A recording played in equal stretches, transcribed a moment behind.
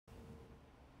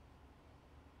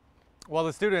Well,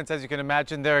 the students, as you can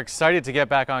imagine, they're excited to get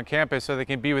back on campus so they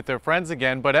can be with their friends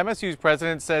again. But MSU's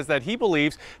president says that he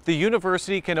believes the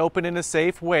university can open in a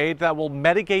safe way that will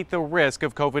mitigate the risk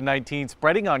of COVID-19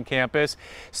 spreading on campus.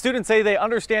 Students say they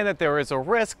understand that there is a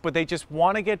risk, but they just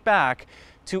want to get back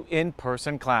to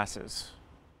in-person classes.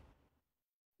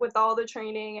 With all the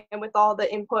training and with all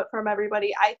the input from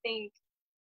everybody,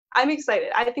 I'm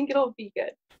excited. I think it'll be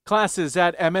good. Classes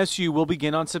at MSU will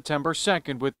begin on September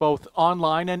 2nd with both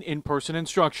online and in-person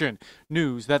instruction.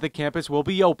 News that the campus will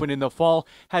be open in the fall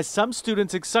has some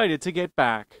students excited to get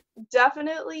back.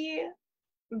 Definitely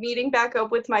meeting back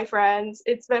up with my friends.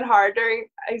 It's been hard during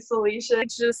isolation.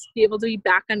 Just be able to be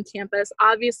back on campus.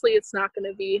 Obviously, it's not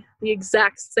going to be the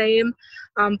exact same,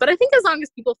 but I think as long as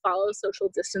people follow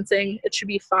social distancing, it should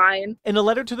be fine. In a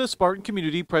letter to the Spartan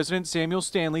community, President Samuel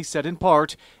Stanley said in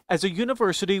part, "As a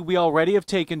university, we already have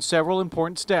taken several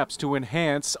important steps to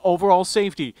enhance overall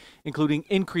safety, including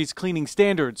increased cleaning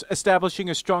standards, establishing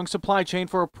a strong supply chain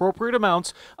for appropriate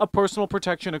amounts of personal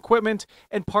protection equipment,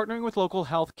 and partnering with local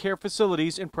health care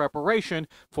facilities in preparation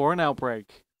for an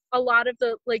outbreak." A lot of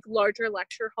the larger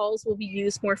lecture halls will be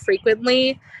used more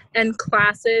frequently, and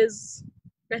classes,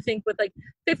 I think with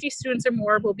 50 students or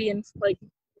more, will be in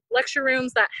lecture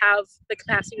rooms that have the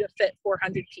capacity to fit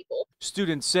 400 people.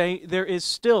 Students say there is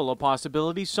still a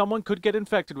possibility someone could get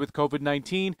infected with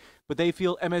COVID-19, but they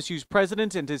feel MSU's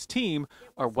president and his team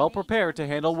are well prepared to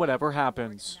handle whatever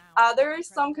happens. There is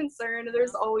some concern.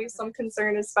 There's always some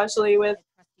concern, especially with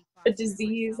a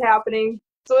disease happening.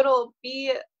 So it'll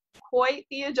be quite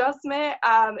the adjustment.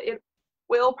 It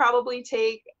will probably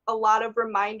take a lot of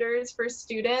reminders for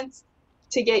students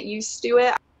to get used to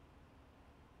it.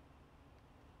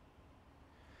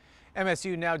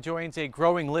 MSU now joins a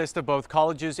growing list of both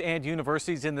colleges and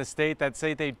universities in the state that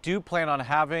say they do plan on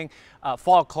having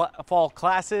fall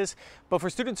classes. But for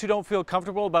students who don't feel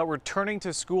comfortable about returning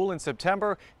to school in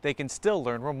September, they can still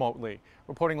learn remotely.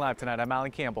 Reporting live tonight, I'm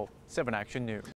Alan Campbell, 7 Action News.